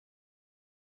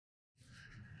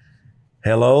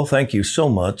Hello, thank you so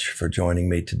much for joining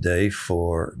me today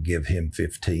for Give Him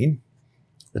 15.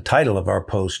 The title of our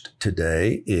post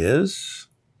today is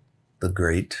The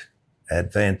Great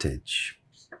Advantage.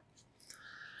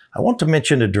 I want to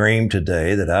mention a dream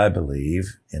today that I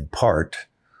believe, in part,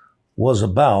 was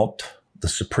about the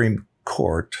Supreme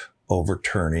Court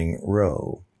overturning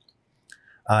Roe.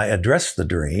 I addressed the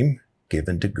dream,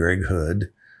 given to Greg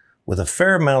Hood, with a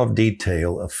fair amount of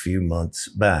detail a few months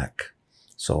back,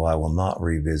 so I will not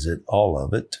revisit all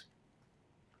of it.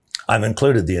 I've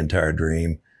included the entire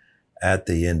dream at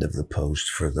the end of the post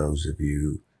for those of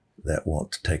you that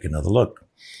want to take another look.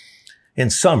 In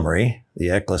summary,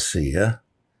 the ecclesia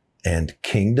and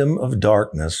kingdom of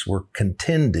darkness were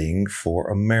contending for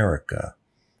America.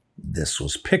 This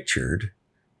was pictured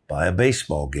by a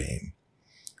baseball game.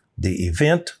 The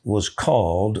event was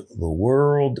called the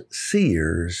World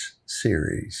Seers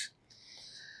Series.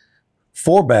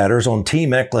 4 batters on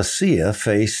Team Ecclesia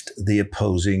faced the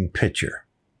opposing pitcher.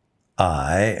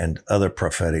 I and other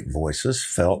prophetic voices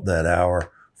felt that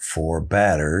our 4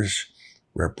 batters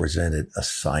represented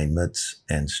assignments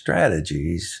and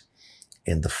strategies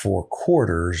in the 4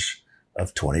 quarters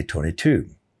of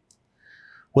 2022.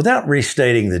 Without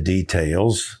restating the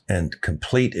details and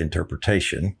complete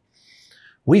interpretation,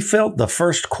 we felt the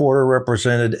first quarter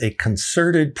represented a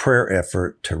concerted prayer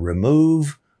effort to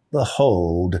remove the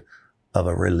hold of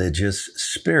a religious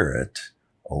spirit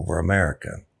over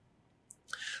America.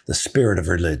 The spirit of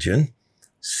religion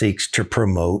seeks to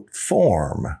promote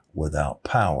form without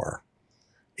power,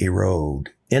 erode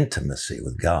intimacy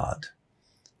with God,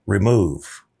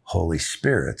 remove Holy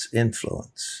Spirit's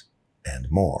influence,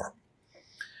 and more.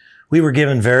 We were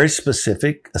given very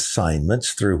specific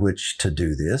assignments through which to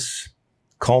do this,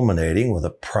 culminating with a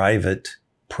private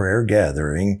prayer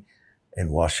gathering in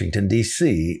Washington,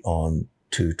 D.C. on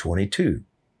 2/22,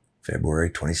 February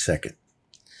 22nd.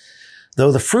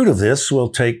 Though the fruit of this will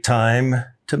take time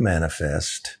to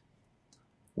manifest,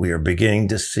 we are beginning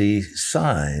to see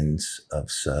signs of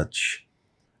such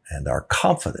and are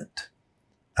confident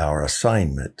our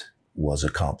assignment was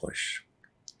accomplished.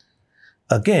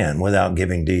 Again, without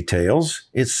giving details,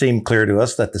 it seemed clear to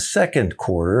us that the second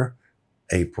quarter,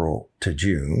 April to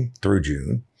June, through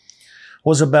June,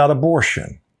 was about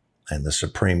abortion and the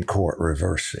Supreme Court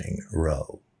reversing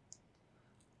Roe.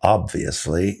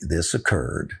 Obviously, this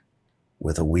occurred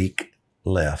with a week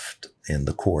left in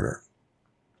the quarter.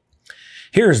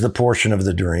 Here's the portion of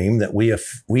the dream that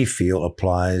we feel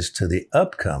applies to the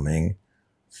upcoming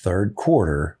third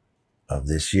quarter of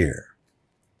this year.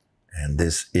 And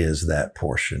this is that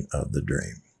portion of the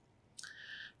dream.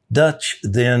 Dutch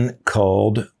then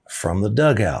called from the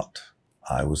dugout.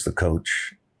 I was the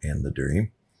coach in the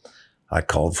dream. I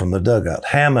called from the dugout,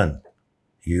 "Hammond,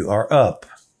 you are up."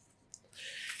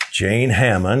 Jane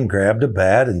Hammond grabbed a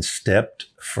bat and stepped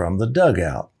from the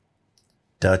dugout.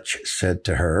 Dutch said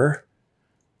to her,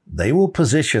 "They will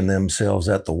position themselves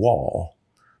at the wall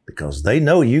because they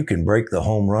know you can break the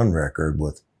home run record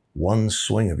with one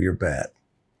swing of your bat.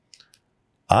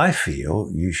 I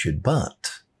feel you should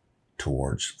bunt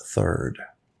towards third."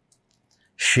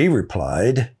 She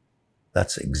replied,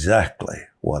 "That's exactly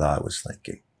what I was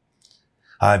thinking.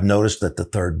 I've noticed that the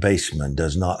third baseman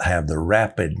does not have the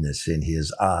rapidness in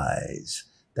his eyes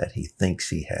that he thinks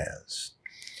he has."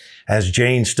 As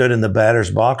Jane stood in the batter's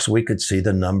box, we could see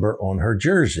the number on her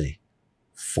jersey,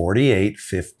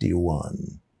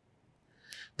 4851.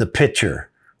 The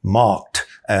pitcher mocked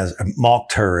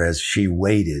her as she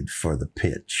waited for the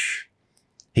pitch.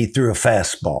 He threw a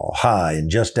fastball high and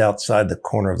just outside the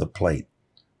corner of the plate,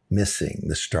 missing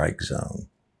the strike zone.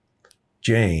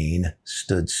 Jane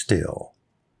stood still.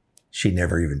 She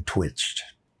never even twitched.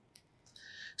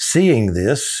 Seeing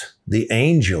this, the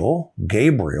angel,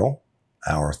 Gabriel,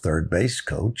 our third base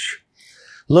coach,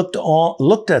 looked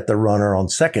at the runner on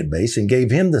second base and gave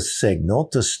him the signal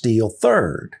to steal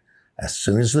third as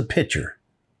soon as the pitcher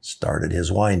started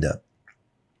his windup.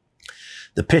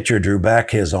 The pitcher drew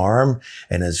back his arm,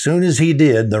 and as soon as he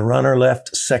did, the runner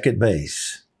left second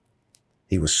base.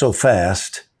 He was so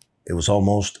fast, it was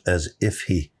almost as if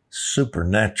he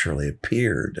supernaturally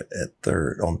appeared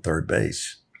on third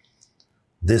base.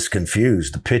 This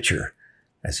confused the pitcher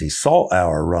as he saw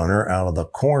our runner out of the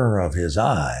corner of his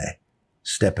eye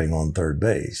stepping on third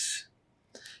base.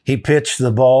 He pitched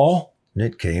the ball and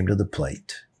it came to the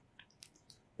plate.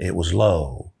 It was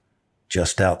low,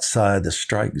 just outside the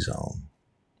strike zone.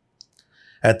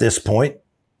 At this point,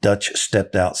 Dutch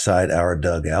stepped outside our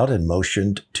dugout and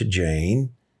motioned to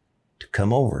Jane to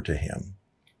come over to him.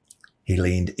 He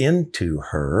leaned into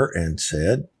her and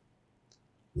said,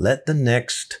 "Let the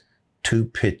next 2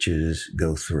 pitches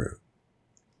go through."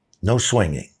 No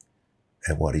swinging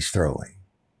at what he's throwing.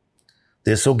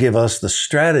 This will give us the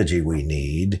strategy we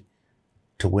need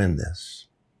to win this.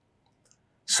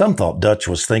 Some thought Dutch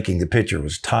was thinking the pitcher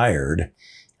was tired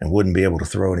and wouldn't be able to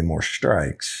throw any more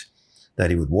strikes, that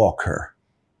he would walk her.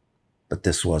 But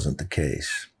this wasn't the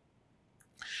case.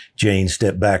 Jane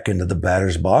stepped back into the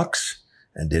batter's box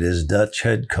and did as Dutch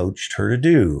had coached her to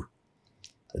do.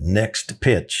 The next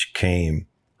pitch came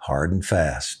hard and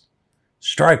fast.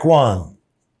 Strike one,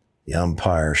 the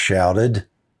umpire shouted,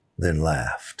 then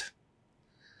laughed.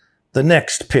 The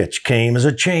next pitch came as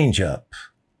a changeup,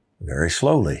 very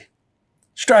slowly.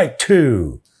 Strike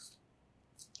two.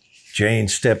 Jane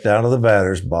stepped out of the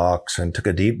batter's box and took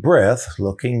a deep breath,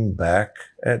 looking back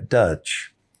at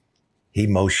Dutch. He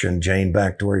motioned Jane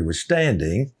back to where he was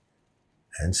standing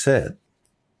and said,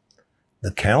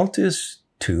 "The count is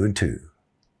 2-2.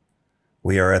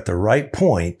 We are at the right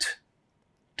point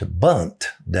to bunt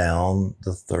down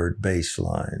the third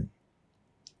baseline."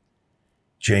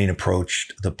 Jane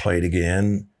approached the plate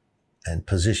again and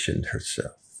positioned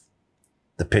herself.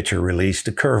 The pitcher released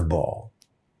a curveball.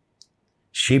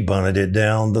 She bunted it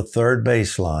down the third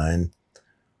baseline,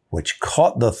 which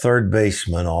caught the third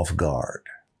baseman off guard.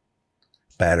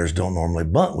 Batters don't normally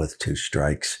bunt with 2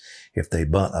 strikes. If they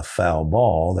bunt a foul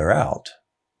ball, they're out.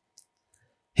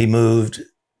 He moved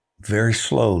very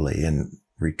slowly and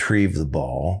retrieved the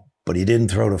ball, but he didn't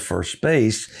throw to first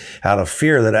base out of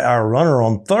fear that our runner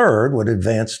on third would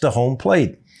advance to home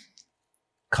plate.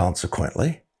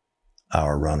 Consequently,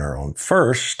 our runner on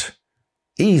first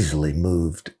easily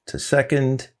moved to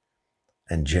second,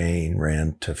 and Jane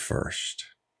ran to first.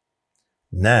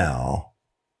 Now,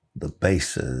 the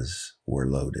bases were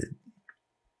loaded.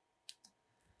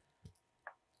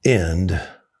 End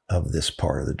of this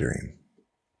part of the dream.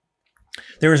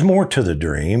 There is more to the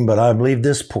dream, but I believe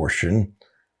this portion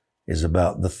is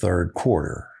about the third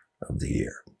quarter of the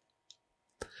year.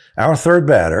 Our third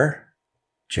batter,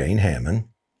 Jane Hamon,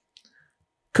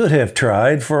 could have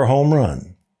tried for a home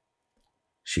run.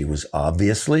 She was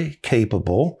obviously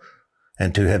capable,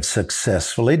 and to have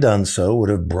successfully done so would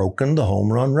have broken the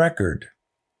home run record.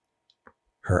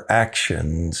 Her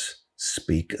actions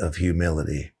speak of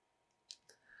humility.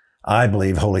 I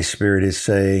believe Holy Spirit is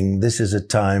saying this is a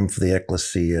time for the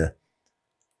ecclesia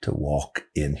to walk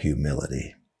in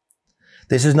humility.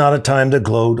 This is not a time to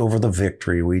gloat over the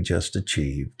victory we just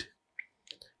achieved.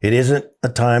 It isn't a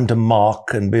time to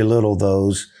mock and belittle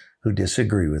those who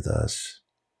disagree with us.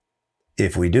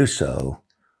 If we do so,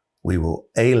 we will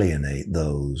alienate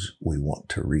those we want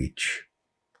to reach.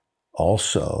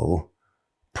 Also,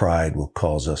 pride will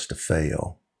cause us to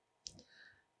fail.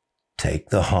 Take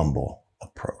the humble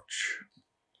approach.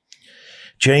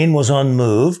 Jane was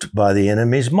unmoved by the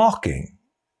enemy's mocking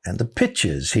and the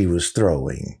pitches he was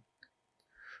throwing.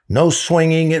 No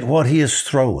swinging at what he is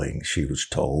throwing, she was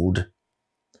told.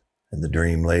 And the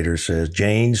dream later says,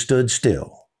 Jane stood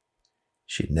still.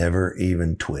 She never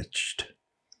even twitched.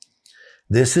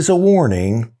 This is a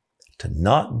warning to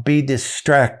not be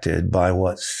distracted by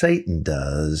what Satan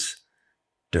does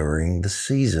during this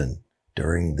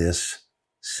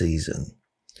season.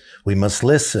 We must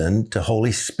listen to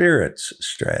Holy Spirit's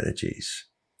strategies,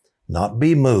 not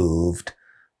be moved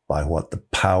by what the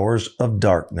powers of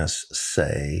darkness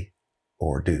say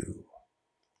or do.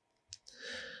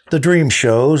 The dream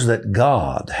shows that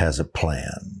God has a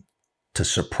plan to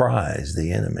surprise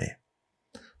the enemy,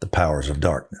 the powers of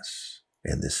darkness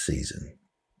in this season.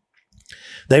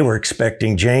 They were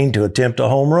expecting Jane to attempt a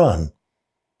home run,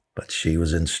 but she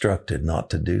was instructed not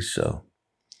to do so.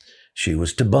 She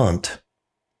was to bunt,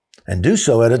 and do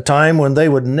so at a time when they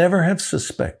would never have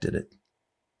suspected it.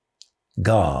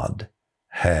 God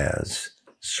has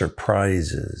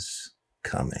surprises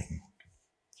coming.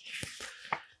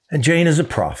 And Jane is a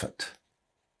prophet.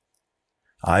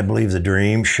 I believe the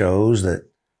dream shows that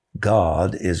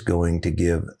God is going to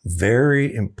give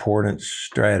very important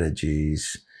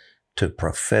strategies to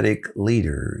prophetic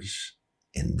leaders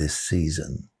in this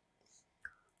season.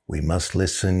 We must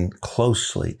listen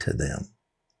closely to them.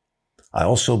 I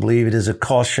also believe it is a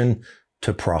caution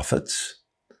to prophets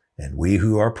and we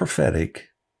who are prophetic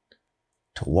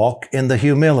to walk in the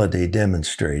humility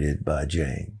demonstrated by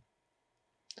Jane.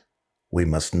 We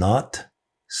must not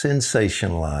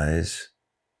sensationalize,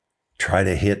 try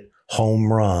to hit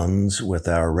home runs with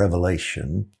our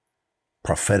revelation,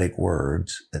 prophetic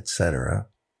words, etc.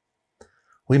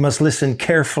 We must listen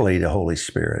carefully to Holy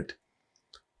Spirit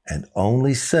and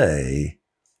only say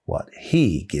what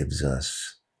He gives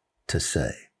us to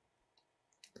say.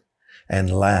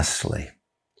 And lastly,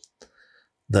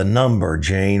 the number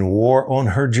Jane wore on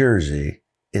her jersey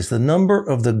is the number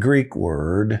of the Greek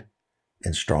word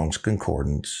in Strong's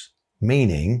Concordance,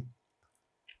 meaning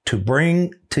to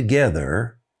bring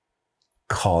together,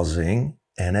 causing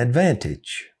an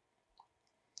advantage.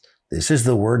 This is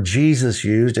the word Jesus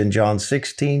used in John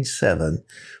 16:7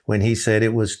 when he said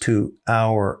it was to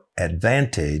our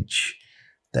advantage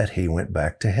that he went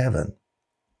back to heaven.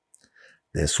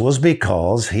 This was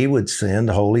because he would send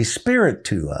Holy Spirit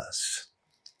to us.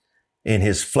 In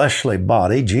his fleshly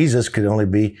body, Jesus could only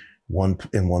be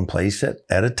in one place at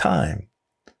a time.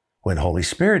 When Holy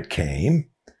Spirit came,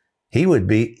 he would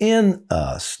be in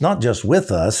us, not just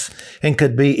with us, and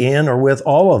could be in or with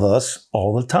all of us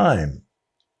all the time.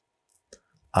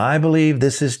 I believe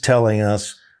this is telling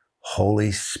us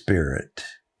Holy Spirit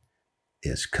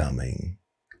is coming,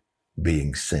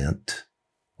 being sent,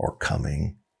 or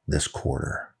coming this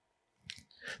quarter.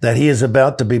 That he is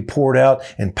about to be poured out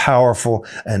in powerful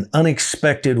and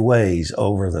unexpected ways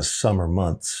over the summer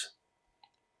months.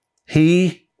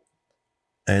 He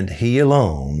and he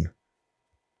alone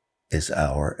is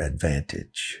our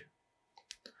advantage.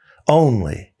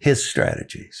 Only his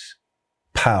strategies,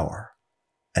 power,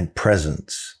 and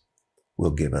presence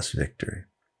will give us victory.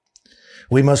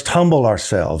 We must humble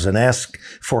ourselves and ask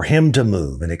for him to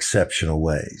move in exceptional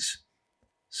ways,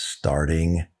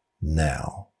 starting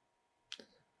now.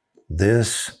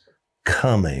 This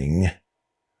coming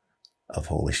of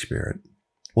Holy Spirit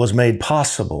was made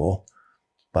possible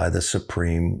by the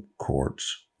Supreme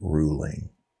Court's ruling.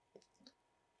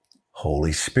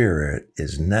 Holy Spirit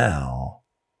is now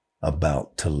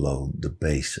about to load the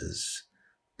bases,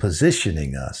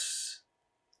 positioning us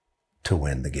to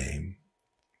win the game.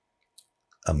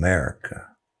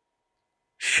 America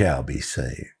shall be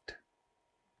saved.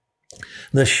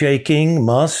 The shaking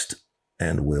must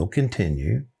and will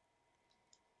continue,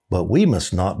 but we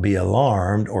must not be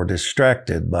alarmed or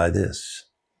distracted by this.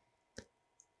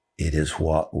 It is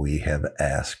what we have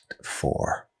asked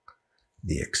for,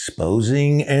 the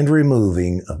exposing and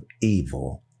removing of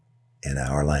evil in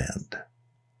our land.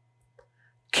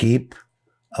 Keep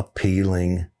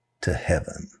appealing to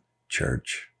heaven,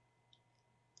 church.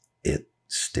 It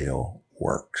still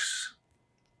works.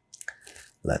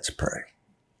 Let's pray.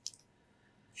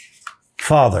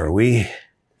 Father, we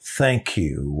thank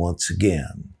you once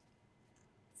again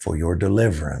for your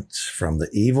deliverance from the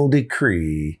evil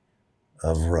decree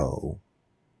of Roe.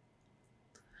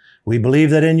 We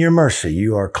believe that in your mercy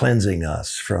you are cleansing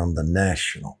us from the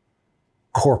national,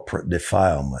 corporate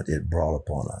defilement it brought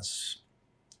upon us.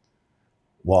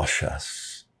 Wash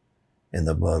us in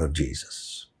the blood of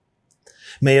Jesus.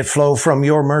 May it flow from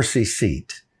your mercy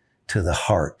seat to the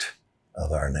heart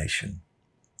of our nation.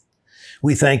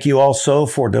 We thank you also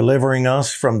for delivering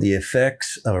us from the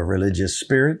effects of a religious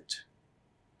spirit,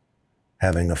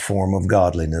 having a form of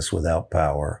godliness without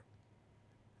power,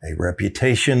 a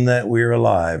reputation that we're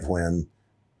alive when,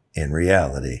 in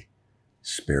reality,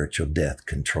 spiritual death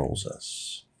controls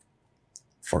us.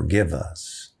 Forgive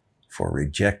us for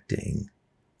rejecting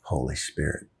Holy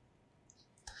Spirit.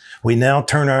 We now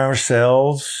turn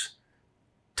ourselves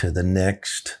to the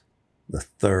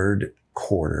third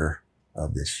quarter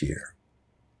of this year.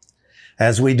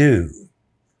 As we do,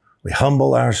 we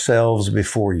humble ourselves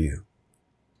before you.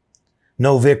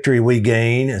 No victory we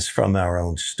gain is from our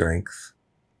own strength.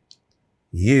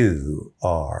 You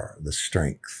are the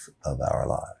strength of our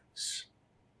lives.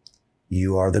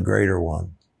 You are the greater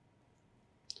one.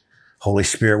 Holy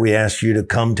Spirit, we ask you to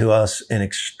come to us in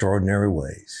extraordinary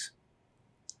ways.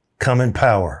 Come in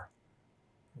power,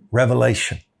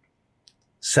 revelation,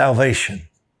 salvation,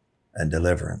 and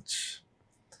deliverance.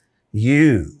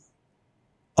 You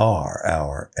are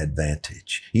our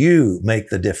advantage. You make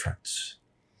the difference.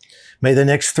 May the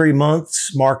next 3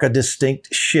 months mark a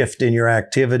distinct shift in your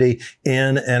activity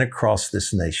in and across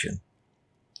this nation.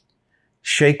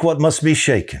 Shake what must be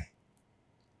shaken.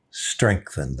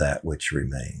 Strengthen that which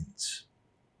remains.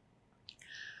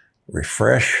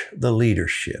 Refresh the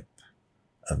leadership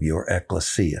of your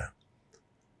ecclesia,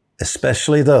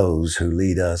 especially those who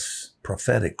lead us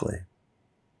prophetically.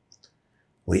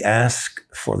 We ask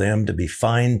for them to be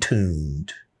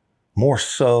fine-tuned, more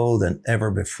so than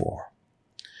ever before.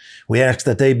 We ask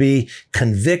that they be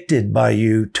convicted by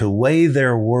you to weigh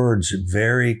their words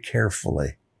very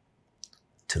carefully,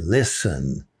 to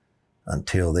listen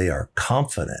until they are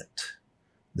confident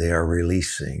they are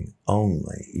releasing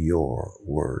only your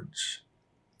words.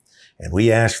 And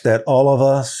we ask that all of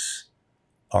us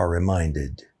are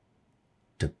reminded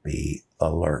to be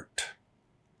alert.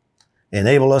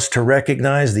 Enable us to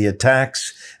recognize the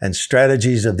attacks and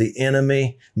strategies of the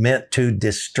enemy meant to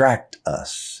distract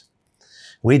us.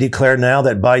 We declare now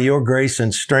that by your grace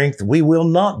and strength, we will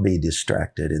not be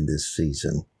distracted in this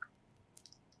season.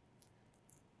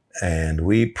 And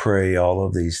we pray all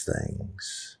of these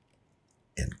things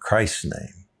in Christ's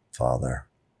name, Father.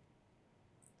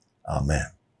 Amen.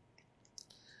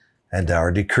 And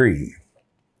our decree,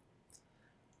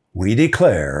 we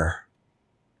declare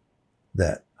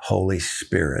that Holy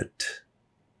Spirit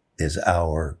is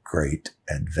our great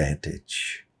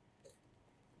advantage.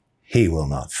 He will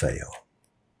not fail.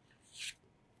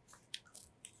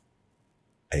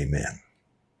 Amen.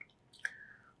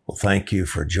 Well, thank you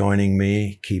for joining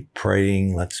me. Keep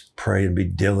praying. Let's pray and be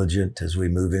diligent as we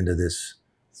move into this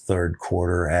third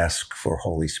quarter. Ask for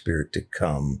Holy Spirit to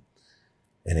come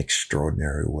in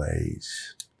extraordinary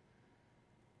ways.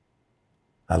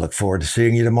 I look forward to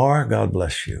seeing you tomorrow. God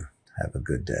bless you. Have a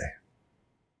good day.